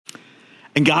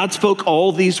And God spoke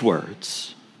all these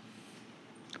words.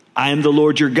 I am the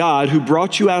Lord your God who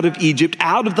brought you out of Egypt,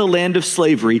 out of the land of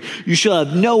slavery. You shall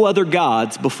have no other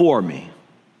gods before me.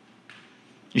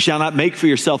 You shall not make for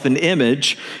yourself an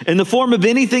image in the form of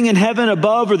anything in heaven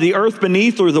above or the earth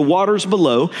beneath or the waters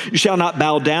below. You shall not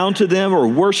bow down to them or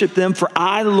worship them, for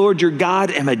I, the Lord your God,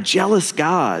 am a jealous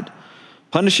God,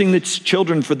 punishing the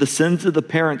children for the sins of the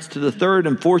parents to the third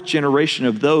and fourth generation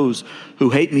of those who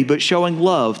hate me, but showing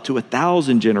love to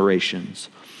 1,000 generations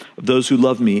of those who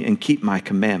love me and keep my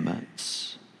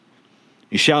commandments.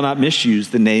 You shall not misuse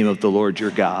the name of the Lord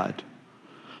your God.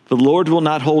 The Lord will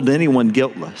not hold anyone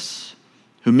guiltless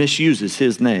who misuses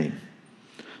his name.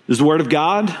 This is the word of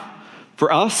God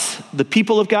for us, the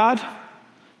people of God.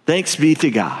 Thanks be to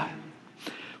God.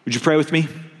 Would you pray with me?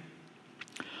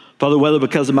 Father, whether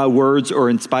because of my words or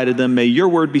in spite of them, may your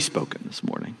word be spoken this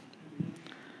morning.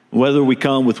 Whether we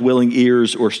come with willing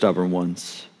ears or stubborn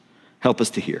ones, help us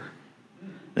to hear. In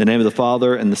the name of the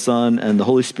Father and the Son and the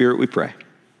Holy Spirit we pray.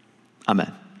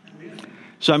 Amen.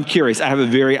 So I'm curious. I have a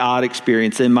very odd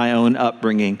experience in my own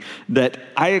upbringing that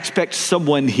I expect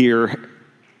someone here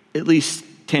at least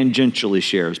tangentially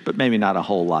shares, but maybe not a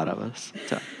whole lot of us.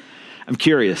 So I'm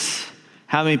curious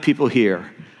how many people here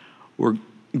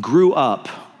grew up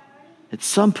at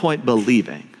some point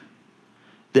believing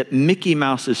that Mickey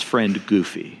Mouse's friend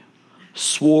Goofy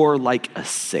swore like a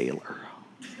sailor.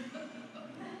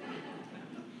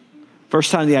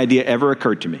 First time the idea ever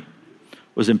occurred to me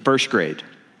was in first grade.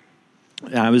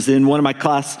 I was in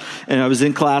class,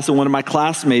 and one of my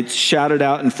classmates shouted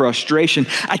out in frustration,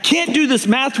 "I can't do this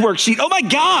math worksheet. Oh my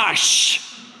gosh!"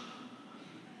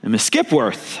 And Miss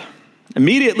Skipworth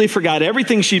immediately forgot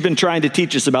everything she'd been trying to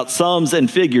teach us about sums and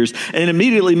figures and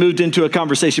immediately moved into a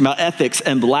conversation about ethics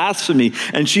and blasphemy.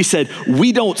 And she said,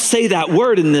 "We don't say that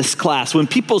word in this class. When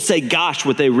people say gosh,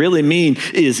 what they really mean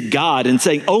is God. And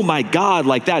saying, oh my God,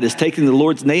 like that is taking the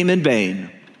Lord's name in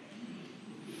vain."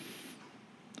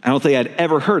 I don't think I'd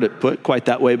ever heard it put quite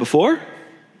that way before.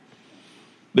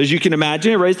 But as you can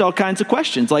imagine, it raised all kinds of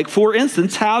questions. Like, for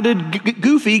instance, how did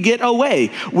Goofy get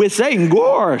away with saying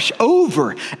gosh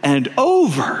over and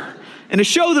over in a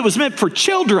show that was meant for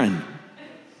children?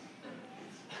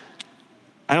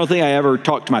 I don't think I ever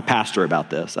talked to my pastor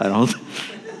about this.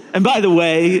 And by the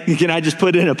way, can I just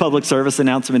put in a public service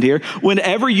announcement here?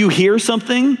 Whenever you hear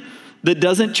something that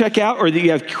doesn't check out or that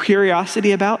you have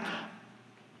curiosity about,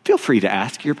 feel free to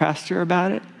ask your pastor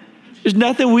about it. There's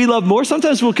nothing we love more.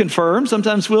 Sometimes we'll confirm.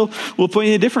 Sometimes we'll point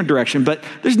in a different direction. But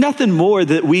there's nothing more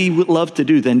that we love to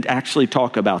do than actually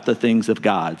talk about the things of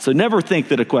God. So never think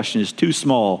that a question is too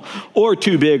small or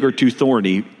too big or too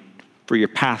thorny for your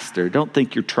pastor. Don't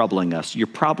think you're troubling us. You're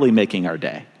probably making our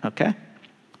day, okay?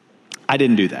 I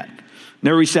didn't do that.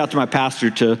 Never reached out to my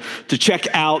pastor to check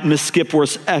out Miss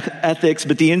Skipworth's ethics,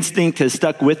 but the instinct has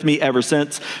stuck with me ever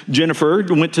since. Jennifer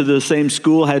went to the same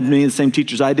school, had many of the same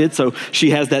teachers I did, so she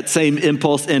has that same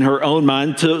impulse in her own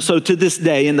mind. So to this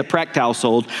day, in the Precht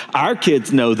household, our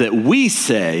kids know that we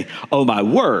say, "Oh, my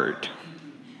word,"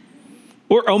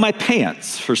 or "Oh, my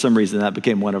pants." For some reason, that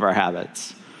became one of our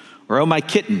habits. Or "Oh, my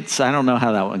kittens." I don't know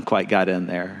how that one quite got in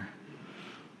there.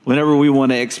 Whenever we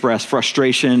want to express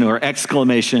frustration or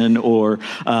exclamation or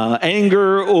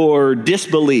anger or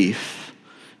disbelief,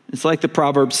 it's like the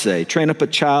Proverbs say, train up a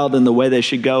child in the way they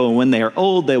should go, and when they are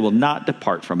old, they will not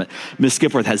depart from it. Miss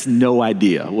Skipworth has no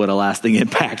idea what a lasting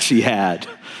impact she had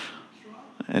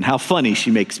and how funny she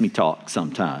makes me talk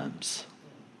sometimes.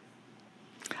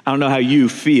 I don't know how you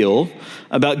feel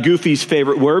about Goofy's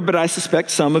favorite word, but I suspect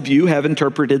some of you have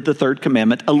interpreted the third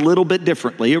commandment a little bit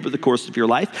differently over the course of your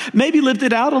life. Maybe lived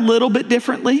it out a little bit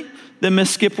differently than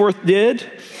Miss Skipworth did.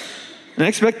 And I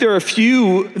expect there are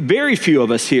very few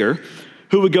of us here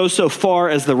who would go so far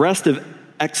as the rest of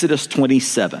Exodus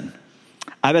 27.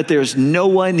 I bet there's no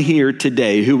one here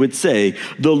today who would say,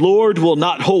 "The Lord will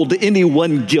not hold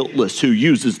anyone guiltless who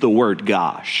uses the word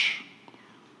gosh."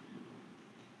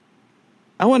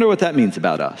 I wonder what that means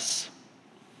about us.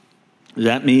 Does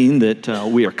that mean that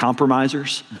we are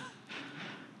compromisers?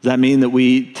 Does that mean that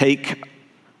we take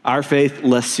our faith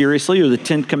less seriously or the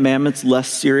 10 Commandments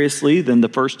less seriously than the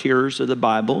first hearers of the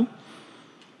Bible?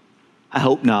 I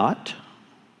hope not.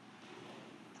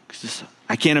 'Cause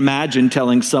I can't imagine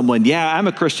telling someone, "Yeah, I'm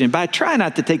a Christian, but I try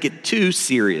not to take it too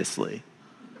seriously."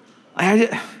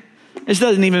 This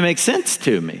doesn't even make sense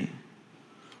to me.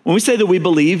 When we say that we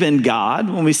believe in God,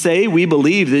 when we say we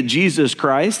believe that Jesus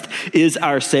Christ is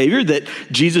our Savior, that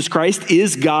Jesus Christ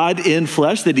is God in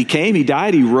flesh, that he came, he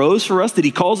died, he rose for us, that he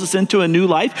calls us into a new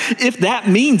life, if that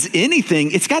means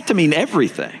anything, it's got to mean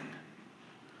everything.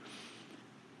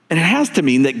 And it has to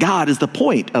mean that God is the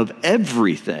point of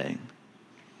everything.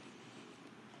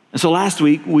 And so last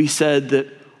week we said that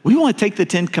we want to take the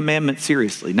 10 Commandments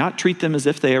seriously, not treat them as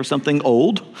if they are something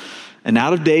old and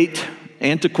out of date,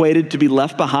 antiquated to be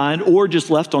left behind or just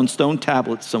left on stone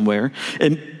tablets somewhere.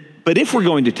 But if we're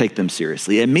going to take them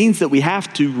seriously, it means that we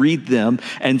have to read them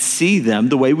and see them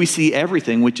the way we see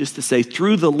everything, which is to say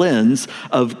through the lens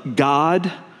of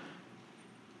God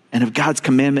and of God's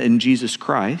commandment in Jesus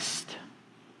Christ.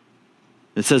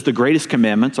 It says the greatest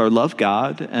commandments are love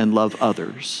God and love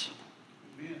others.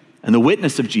 And the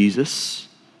witness of Jesus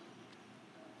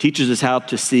teaches us how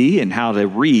to see and how to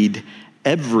read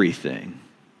everything.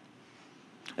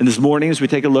 And this morning, as we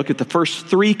take a look at the first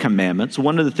 3 commandments,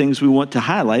 one of the things we want to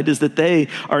highlight is that they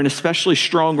are an especially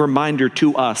strong reminder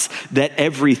to us that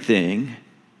everything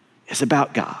is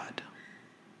about God.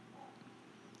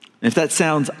 And if that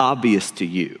sounds obvious to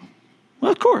you,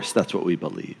 well, of course, that's what we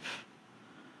believe.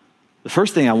 The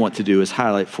first thing I want to do is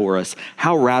highlight for us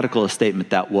how radical a statement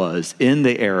that was in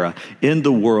the era, in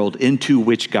the world into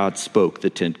which God spoke the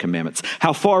 10 Commandments.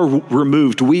 How far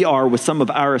removed we are with some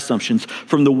of our assumptions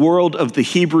from the world of the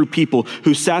Hebrew people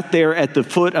who sat there at the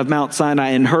foot of Mount Sinai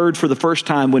and heard for the first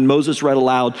time when Moses read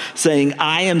aloud saying,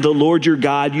 "I am the Lord your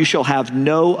God, you shall have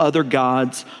no other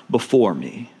gods before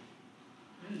me."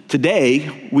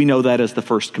 Today, we know that as the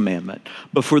first commandment.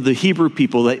 But for the Hebrew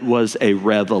people, that was a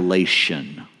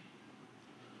revelation.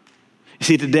 You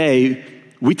see, today,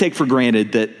 we take for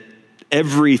granted that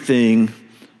everything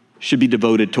should be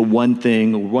devoted to one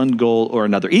thing, or one goal or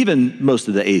another. Even most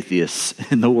of the atheists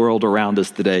in the world around us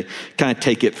today kind of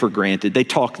take it for granted. They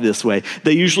talk this way.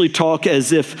 They usually talk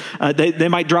as if they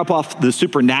might drop off the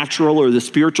supernatural or the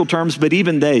spiritual terms, but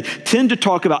even they tend to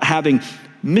talk about having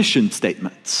mission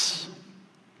statements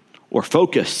or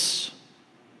focus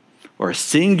or a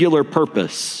singular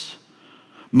purpose.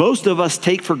 Most of us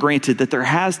take for granted that there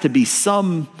has to be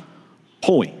some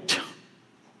point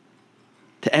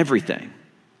to everything.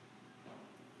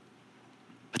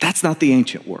 But that's not the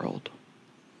ancient world.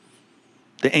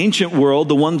 The ancient world,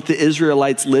 the one that the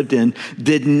Israelites lived in,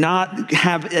 did not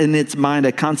have in its mind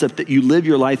a concept that you live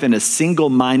your life in a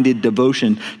single-minded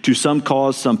devotion to some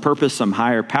cause, some purpose, some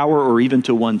higher power, or even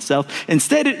to oneself.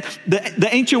 Instead, the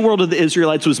ancient world of the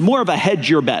Israelites was more of a hedge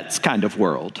your bets kind of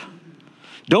world.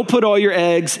 Don't put all your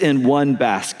eggs in one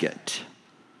basket,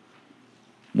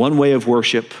 one way of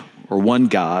worship or one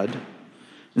God.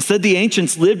 Instead, the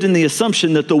ancients lived in the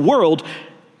assumption that the world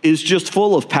is just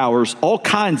full of powers, all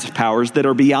kinds of powers that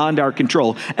are beyond our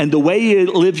control. And the way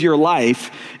you live your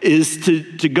life is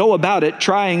to go about it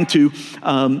trying to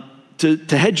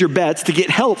hedge your bets, to get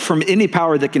help from any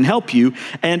power that can help you,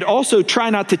 and also try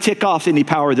not to tick off any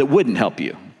power that wouldn't help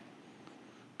you,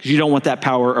 because you don't want that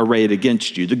power arrayed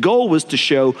against you. The goal was to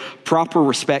show proper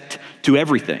respect to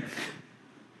everything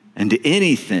and to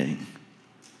anything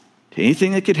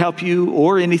that could help you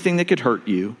or anything that could hurt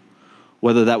you,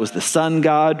 whether that was the sun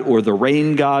god or the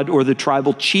rain god or the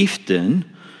tribal chieftain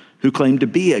who claimed to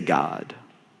be a god.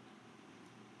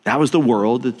 That was the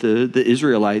world that the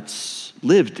Israelites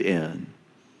lived in.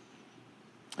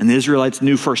 And the Israelites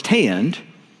knew firsthand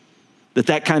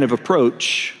that kind of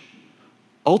approach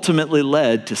ultimately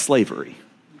led to slavery.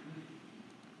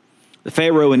 The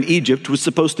Pharaoh in Egypt was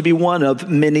supposed to be one of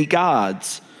many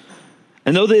gods.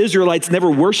 And though the Israelites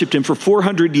never worshiped him for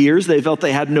 400 years, they felt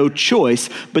they had no choice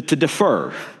but to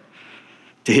defer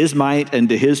to his might and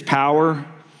to his power.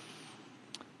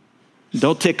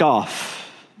 Don't tick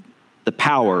off the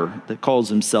power that calls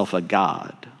himself a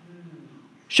god.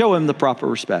 Show him the proper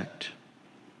respect.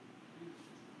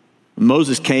 When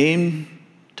Moses came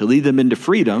to lead them into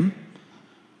freedom,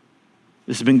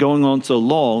 this has been going on so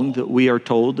long that we are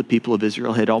told the people of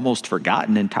Israel had almost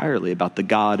forgotten entirely about the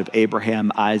God of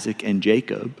Abraham, Isaac, and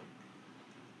Jacob.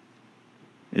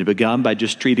 It had begun by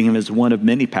just treating him as one of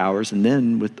many powers, and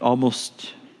then with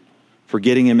almost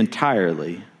forgetting him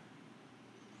entirely.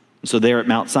 So there at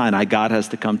Mount Sinai, God has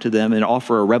to come to them and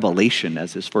offer a revelation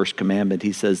as his first commandment.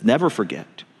 He says, never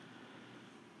forget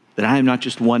that I am not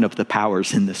just one of the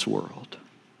powers in this world.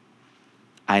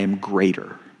 I am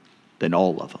greater than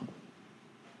all of them.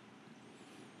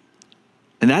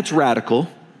 And that's radical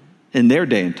in their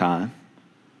day and time.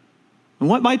 And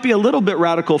what might be a little bit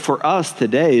radical for us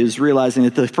today is realizing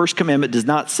that the first commandment does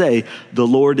not say the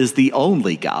Lord is the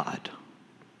only God.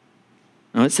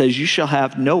 No, it says you shall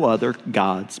have no other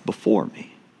gods before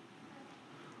me,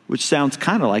 which sounds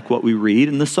kind of like what we read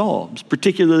in the Psalms,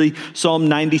 particularly Psalm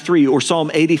 93 or Psalm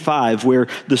 85, where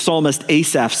the psalmist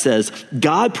Asaph says,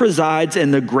 God presides in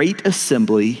the great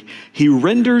assembly. He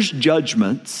renders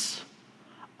judgments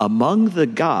among the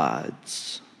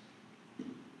gods,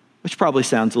 which probably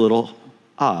sounds a little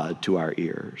odd to our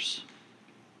ears.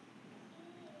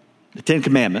 The Ten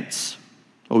Commandments,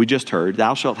 what we just heard,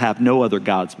 thou shalt have no other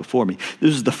gods before me.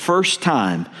 This is the first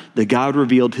time that God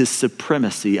revealed his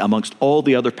supremacy amongst all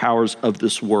the other powers of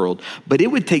this world. But it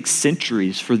would take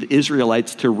centuries for the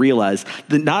Israelites to realize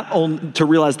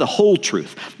the whole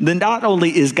truth. That not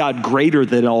only is God greater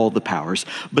than all the powers,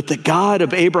 but the God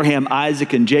of Abraham,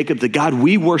 Isaac, and Jacob, the God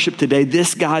we worship today,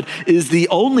 this God is the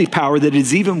only power that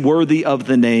is even worthy of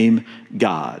the name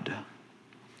God.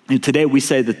 And today we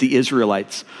say that the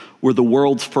Israelites were the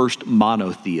world's first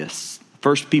monotheists,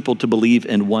 first people to believe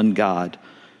in one God.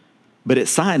 But at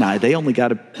Sinai, they only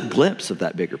got a glimpse of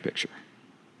that bigger picture.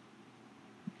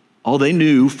 All they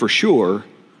knew for sure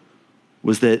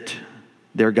was that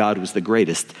their God was the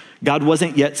greatest. God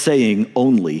wasn't yet saying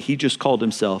only, he just called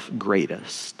himself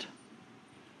greatest.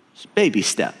 It's baby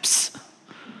steps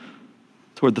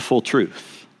toward the full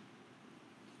truth.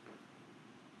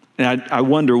 And I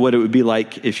wonder what it would be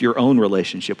like if your own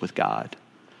relationship with God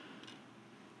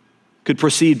could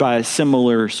proceed by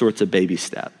similar sorts of baby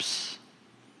steps.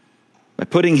 By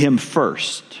putting him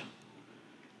first.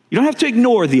 You don't have to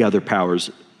ignore the other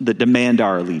powers that demand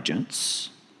our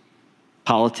allegiance.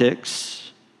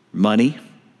 Politics, money,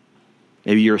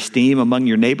 maybe your esteem among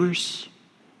your neighbors.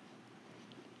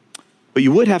 But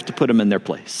you would have to put them in their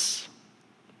place.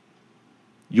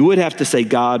 You would have to say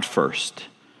God first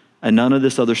and none of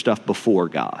this other stuff before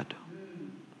God.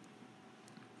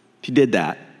 If you did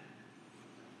that,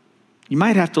 you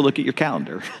might have to look at your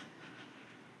calendar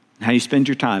and how you spend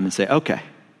your time and say, okay,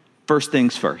 first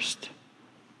things first.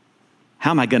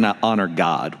 How am I going to honor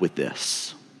God with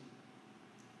this?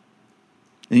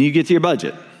 And you get to your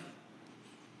budget.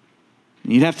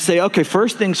 And you'd have to say, okay,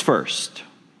 first things first.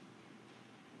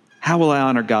 How will I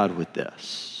honor God with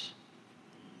this?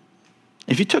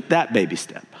 If you took that baby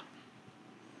step,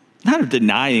 not of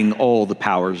denying all the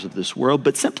powers of this world,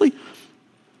 but simply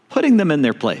putting them in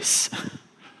their place.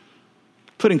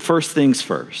 Putting first things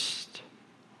first.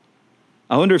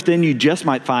 I wonder if then you just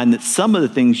might find that some of the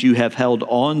things you have held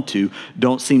on to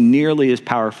don't seem nearly as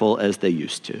powerful as they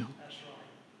used to.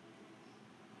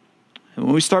 And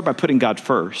when we start by putting God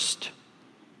first,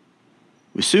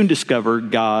 we soon discover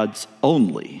God's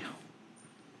only.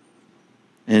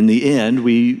 In the end,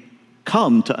 we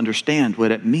come to understand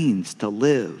what it means to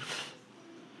live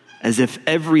as if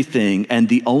everything and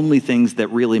the only things that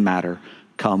really matter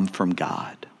come from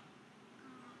God.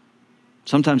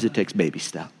 Sometimes it takes baby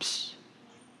steps.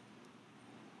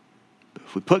 But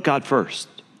if we put God first,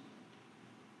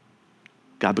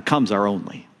 God becomes our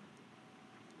only.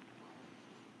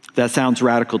 If that sounds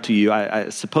radical to you, I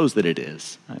suppose that it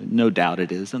is. No doubt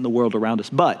it is in the world around us.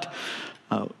 But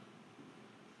what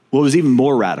was even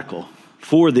more radical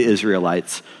for the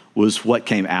Israelites was what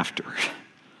came after.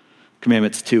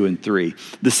 Commandments 2 and 3.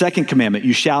 The second commandment,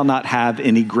 you shall not have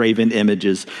any graven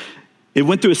images. It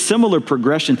went through a similar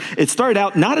progression. It started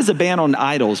out not as a ban on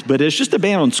idols, but as just a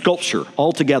ban on sculpture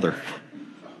altogether.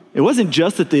 It wasn't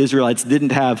just that the Israelites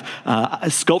didn't have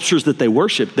sculptures that they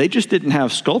worshiped. They just didn't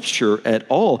have sculpture at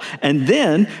all. And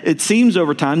then it seems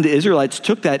over time the Israelites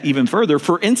took that even further.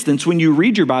 For instance, when you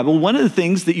read your Bible, one of the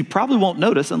things that you probably won't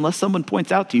notice unless someone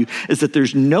points out to you is that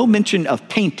there's no mention of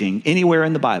painting anywhere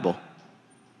in the Bible.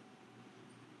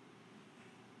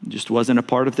 It just wasn't a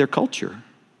part of their culture.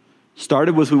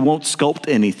 Started with we won't sculpt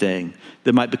anything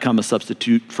that might become a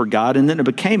substitute for God. And then it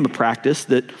became a practice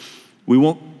that we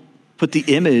won't put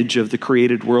the image of the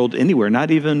created world anywhere,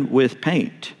 not even with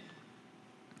paint.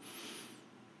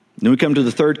 Then we come to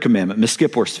the third commandment, Miss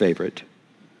Skipworth's favorite.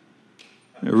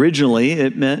 Originally,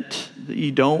 it meant that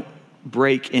you don't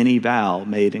break any vow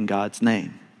made in God's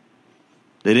name.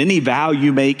 That any vow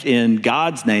you make in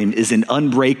God's name is an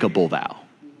unbreakable vow.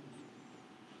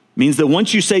 Means that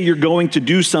once you say you're going to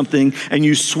do something and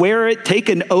you swear it, take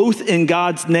an oath in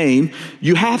God's name,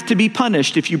 you have to be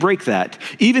punished if you break that,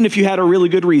 even if you had a really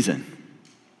good reason.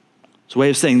 It's a way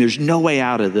of saying there's no way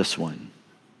out of this one.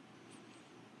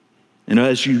 And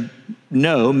as you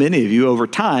know, many of you over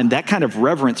time, that kind of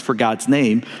reverence for God's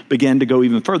name began to go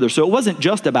even further. So it wasn't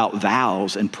just about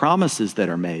vows and promises that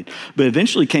are made, but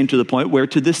eventually came to the point where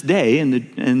to this day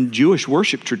in Jewish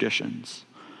worship traditions,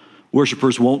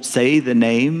 worshipers won't say the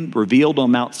name revealed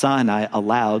on Mount Sinai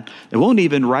aloud. They won't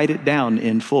even write it down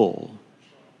in full.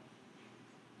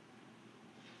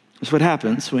 That's what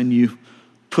happens when you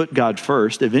put God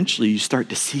first. Eventually you start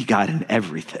to see God in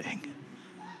everything.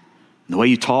 In the way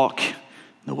you talk, in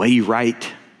the way you write,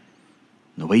 in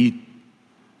the way you,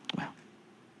 well.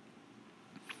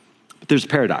 But there's a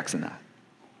paradox in that.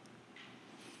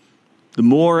 The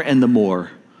more and the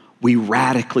more we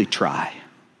radically try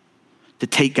to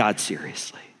take God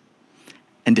seriously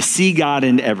and to see God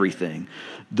in everything,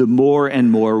 the more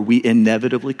and more we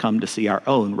inevitably come to see our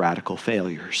own radical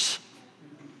failures.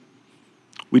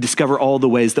 We discover all the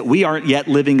ways that we aren't yet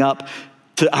living up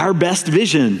to our best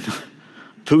vision of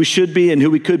who we should be and who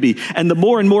we could be. And the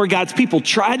more and more God's people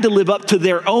tried to live up to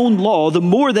their own law, the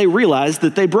more they realized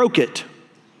that they broke it.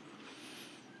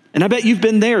 And I bet you've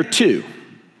been there too.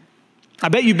 I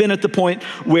bet you've been at the point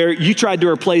where you tried to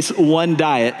replace one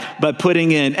diet by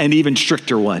putting in an even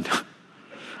stricter one.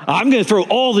 I'm going to throw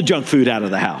all the junk food out of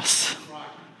the house.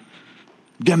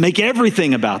 I'm going to make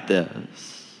everything about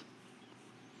this.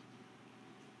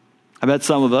 I bet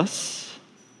some of us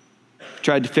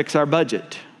tried to fix our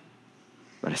budget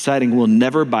by deciding we'll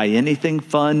never buy anything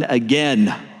fun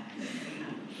again.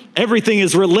 Everything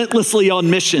is relentlessly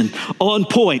on mission, on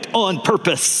point, on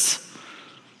purpose.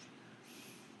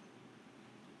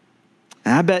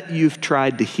 And I bet you've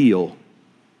tried to heal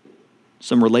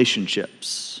some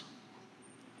relationships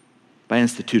by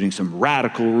instituting some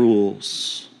radical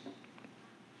rules.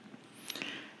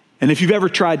 And if you've ever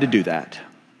tried to do that,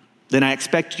 then I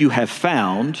expect you have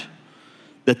found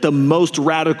that the most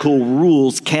radical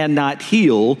rules cannot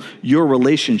heal your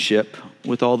relationship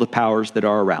with all the powers that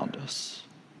are around us.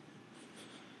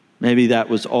 Maybe that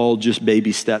was all just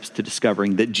baby steps to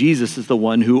discovering that Jesus is the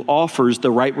one who offers the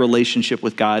right relationship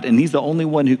with God, and he's the only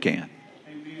one who can.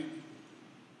 Amen.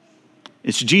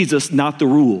 It's Jesus, not the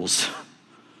rules,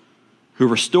 who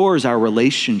restores our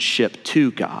relationship to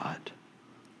God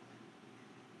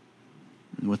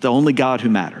and with the only God who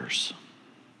matters.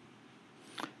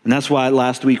 And that's why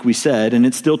last week we said, and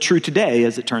it's still true today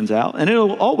as it turns out, and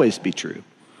it'll always be true,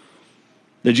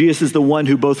 that Jesus is the one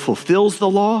who both fulfills the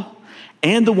law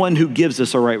and the one who gives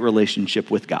us a right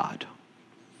relationship with God.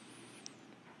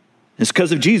 It's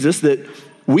because of Jesus that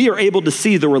we are able to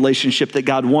see the relationship that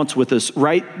God wants with us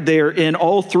right there in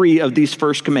all three of these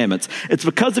first commandments. It's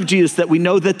because of Jesus that we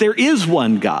know that there is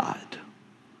one God.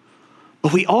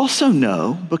 But we also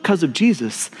know, because of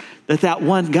Jesus, that that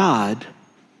one God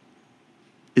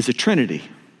is a Trinity,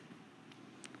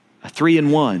 a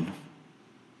 3-in-1,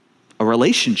 a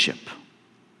relationship.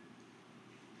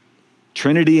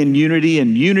 Trinity and unity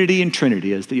and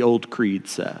Trinity, as the old creed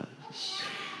says.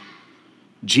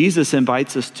 Jesus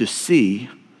invites us to see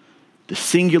the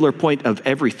singular point of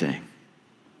everything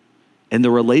and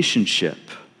the relationship.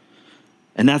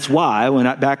 And that's why,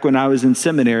 back when I was in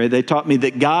seminary, they taught me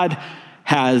that God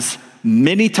has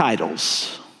many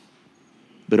titles,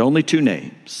 but only 2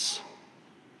 names.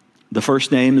 The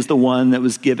first name is the one that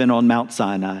was given on Mount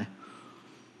Sinai.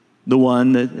 The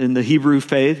one that in the Hebrew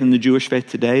faith and the Jewish faith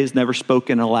today is never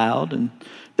spoken aloud, and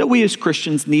that we as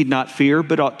Christians need not fear,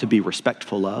 but ought to be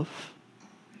respectful of.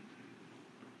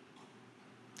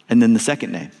 And then the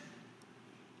second name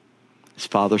is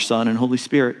Father, Son, and Holy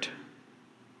Spirit.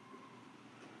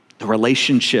 The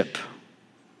relationship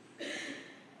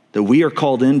that we are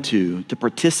called into to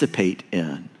participate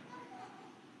in,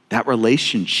 that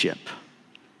relationship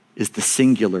is the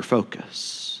singular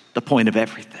focus, the point of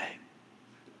everything.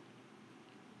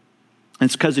 And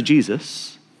it's because of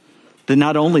Jesus that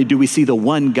not only do we see the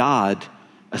one God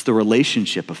as the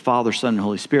relationship of Father, Son, and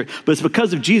Holy Spirit, but it's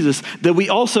because of Jesus that we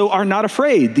also are not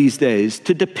afraid these days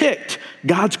to depict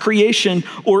God's creation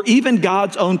or even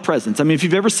God's own presence. I mean, if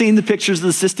you've ever seen the pictures of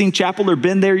the Sistine Chapel or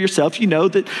been there yourself, you know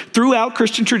that throughout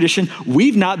Christian tradition,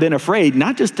 we've not been afraid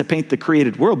not just to paint the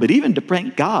created world, but even to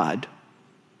paint God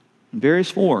in various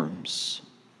forms.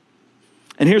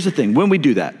 And here's the thing, when we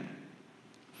do that,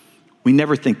 we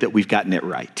never think that we've gotten it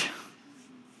right.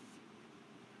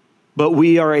 But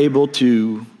we are able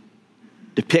to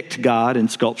depict God in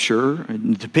sculpture,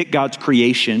 and depict God's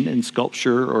creation in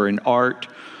sculpture or in art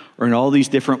or in all these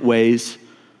different ways,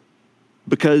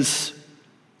 because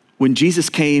when Jesus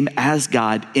came as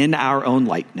God in our own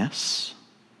likeness,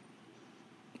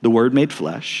 the Word made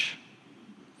flesh,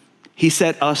 he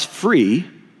set us free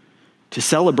to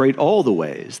celebrate all the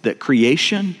ways that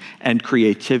creation and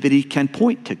creativity can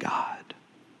point to God.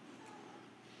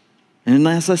 And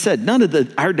as I said, none of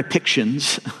our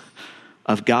depictions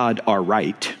of God are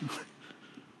right.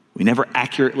 We never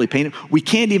accurately paint him. We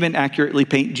can't even accurately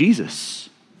paint Jesus,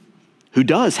 who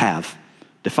does have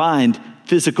defined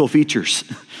physical features,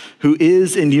 who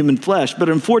is in human flesh. But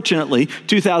unfortunately,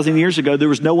 2,000 years ago, there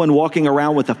was no one walking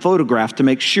around with a photograph to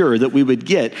make sure that we would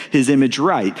get his image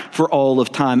right for all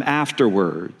of time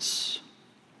afterwards.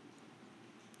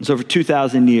 And so for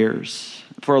 2,000 years,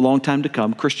 for a long time to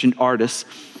come, Christian artists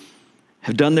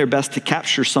have done their best to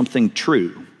capture something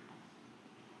true,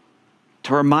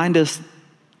 to remind us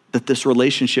that this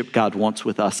relationship God wants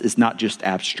with us is not just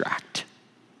abstract,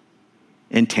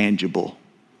 intangible,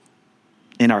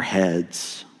 in our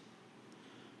heads,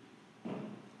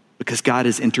 because God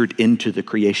has entered into the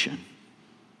creation,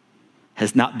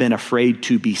 has not been afraid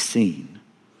to be seen.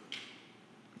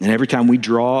 And every time we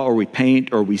draw or we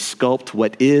paint or we sculpt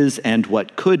what is and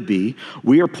what could be,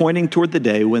 we are pointing toward the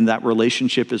day when that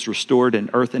relationship is restored and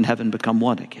earth and heaven become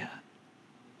one again.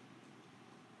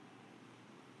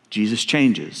 Jesus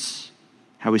changes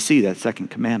how we see that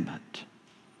second commandment.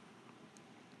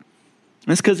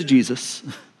 And it's because of Jesus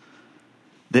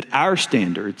that our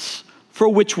standards for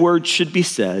which words should be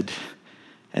said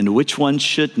and which ones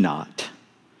should not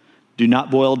do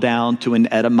not boil down to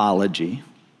an etymology.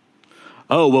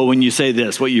 Oh, well, when you say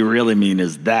this, what you really mean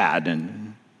is that,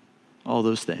 and all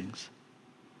those things.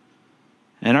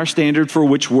 And our standard for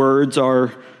which words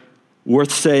are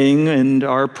worth saying and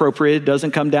are appropriate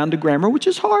doesn't come down to grammar, which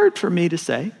is hard for me to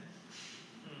say.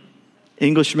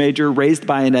 English major, raised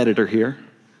by an editor here.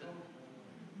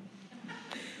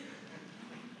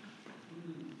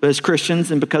 But as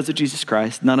Christians and because of Jesus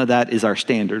Christ, none of that is our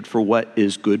standard for what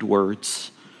is good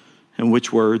words and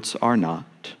which words are not.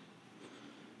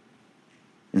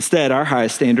 Instead, our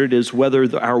highest standard is whether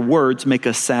our words make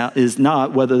us sound, is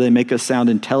not whether they make us sound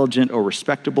intelligent or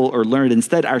respectable or learned.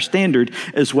 Instead, our standard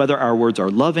is whether our words are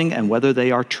loving and whether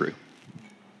they are true.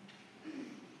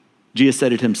 Jesus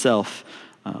said it himself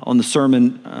on the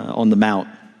Sermon on the Mount.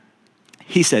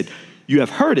 He said, "You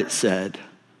have heard it said,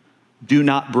 do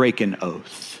not break an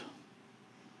oath."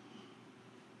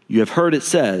 You have heard it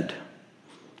said,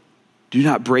 do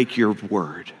not break your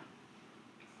word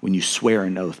when you swear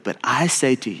an oath. But I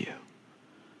say to you,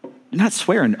 do not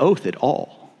swear an oath at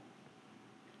all.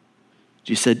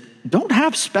 Jesus said, don't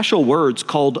have special words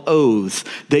called oaths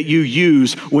that you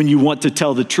use when you want to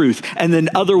tell the truth, and then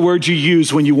other words you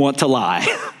use when you want to lie.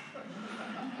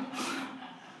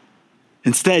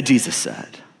 Instead, Jesus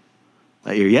said,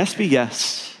 let your yes be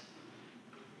yes,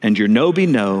 and your no be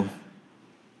no,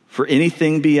 for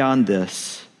anything beyond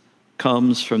this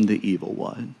comes from the evil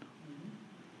one.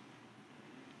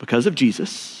 Because of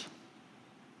Jesus,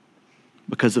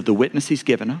 because of the witness he's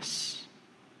given us,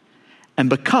 and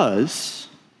because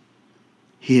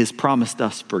he has promised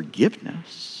us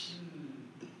forgiveness,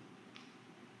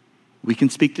 we can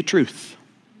speak the truth.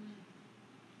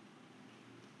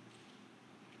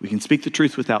 We can speak the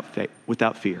truth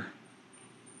without fear.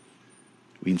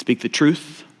 We can speak the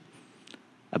truth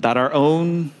about our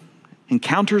own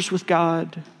encounters with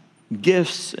God,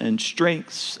 gifts and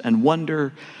strengths and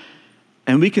wonder.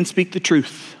 And we can speak the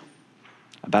truth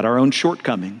about our own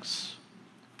shortcomings,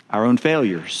 our own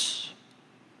failures,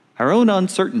 our own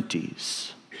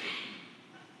uncertainties,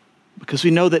 because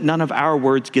we know that none of our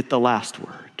words get the last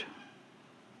word.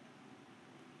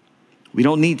 We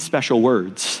don't need special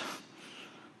words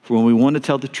for when we want to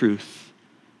tell the truth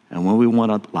and when we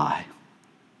want to lie.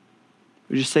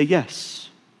 We just say yes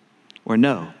or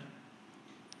no.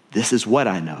 This is what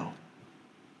I know.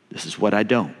 This is what I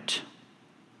don't.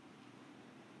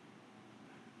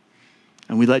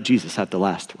 And we let Jesus have the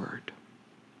last word.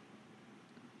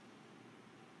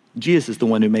 Jesus is the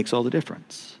one who makes all the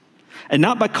difference. And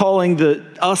not by calling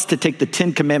us to take the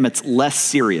 10 Commandments less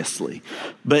seriously,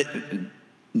 but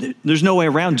there's no way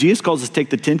around. Jesus calls us to take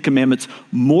the 10 Commandments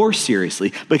more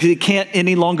seriously, because it can't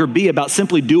any longer be about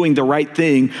simply doing the right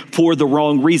thing for the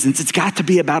wrong reasons. It's got to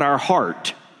be about our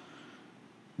heart.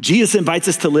 Jesus invites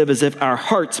us to live as if our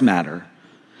hearts matter.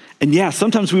 And yeah,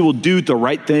 sometimes we will do the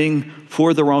right thing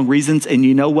for the wrong reasons. And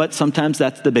you know what? Sometimes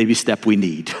that's the baby step we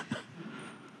need.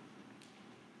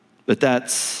 But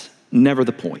that's never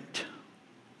the point.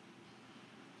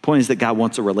 The point is that God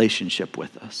wants a relationship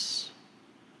with us.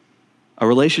 A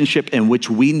relationship in which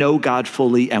we know God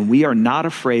fully and we are not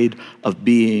afraid of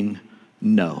being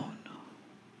known.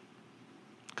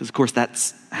 Because, of course,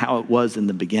 that's how it was in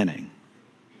the beginning.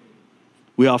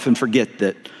 We often forget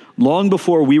that long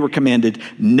before we were commanded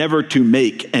never to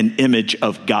make an image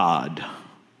of God,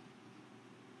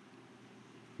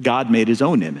 God made his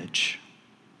own image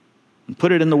and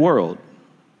put it in the world,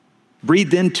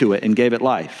 breathed into it and gave it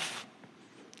life.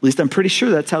 At least I'm pretty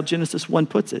sure that's how Genesis 1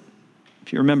 puts it.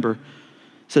 If you remember, it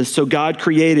says, so God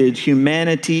created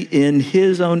humanity in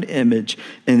his own image.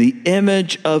 In the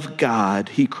image of God,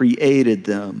 he created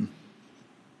them.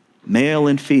 Male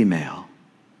and female,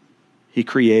 he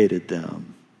created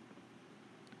them.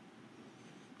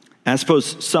 And I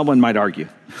suppose someone might argue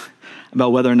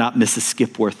about whether or not Mrs.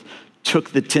 Skipworth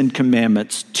took the 10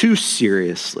 Commandments too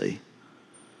seriously.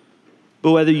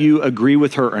 But whether you agree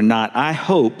with her or not, I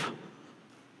hope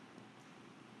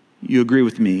you agree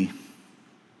with me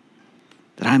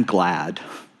that I'm glad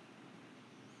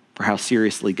for how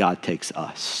seriously God takes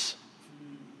us.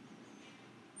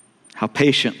 How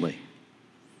patiently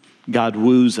God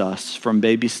woos us from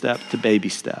baby step to baby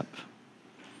step.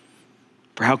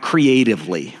 For how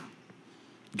creatively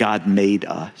God made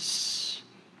us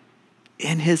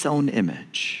in his own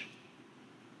image.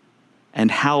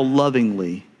 And how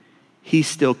lovingly he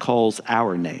still calls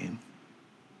our name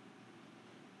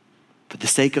for the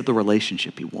sake of the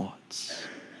relationship he wants.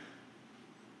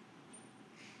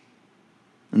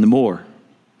 And the more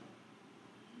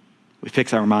we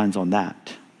fix our minds on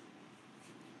that,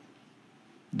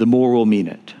 the more we'll mean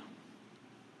it.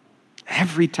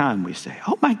 Every time we say,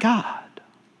 oh my God.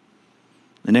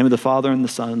 In the name of the Father and the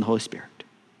Son and the Holy Spirit.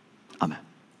 Amen.